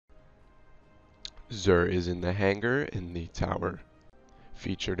Zur is in the hangar in the tower.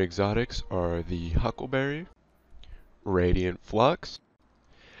 Featured exotics are the Huckleberry, Radiant Flux,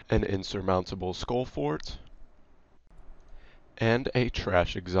 an insurmountable Skull Fort, and a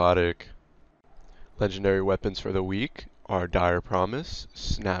trash exotic. Legendary weapons for the week are Dire Promise,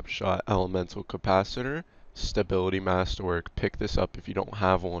 Snapshot Elemental Capacitor, Stability Masterwork. Pick this up if you don't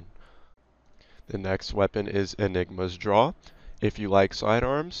have one. The next weapon is Enigma's Draw. If you like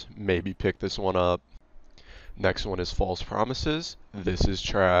sidearms, maybe pick this one up. Next one is False Promises. This is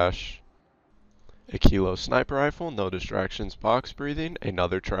trash. A Kilo Sniper Rifle, no distractions, box breathing,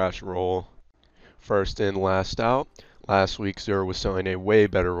 another trash roll. First in, last out. Last week Zur was selling a way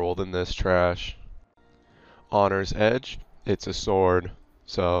better roll than this trash. Honor's Edge, it's a sword.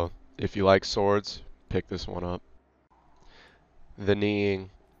 So if you like swords, pick this one up. The Kneeing,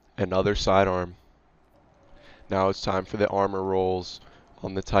 another sidearm. Now it's time for the armor rolls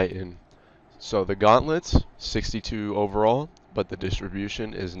on the Titan. So the gauntlets, 62 overall, but the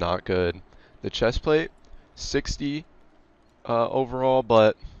distribution is not good. The chestplate, 60 overall,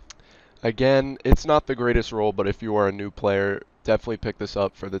 but again, it's not the greatest roll, but if you are a new player, definitely pick this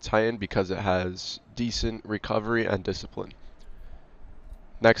up for the Titan because it has decent recovery and discipline.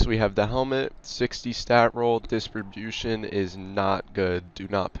 Next we have the helmet, 60 stat roll, distribution is not good. Do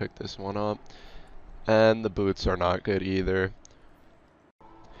not pick this one up. And the boots are not good either.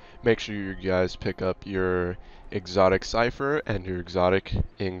 Make sure you guys pick up your exotic Cypher and your exotic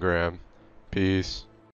Ingram. Peace.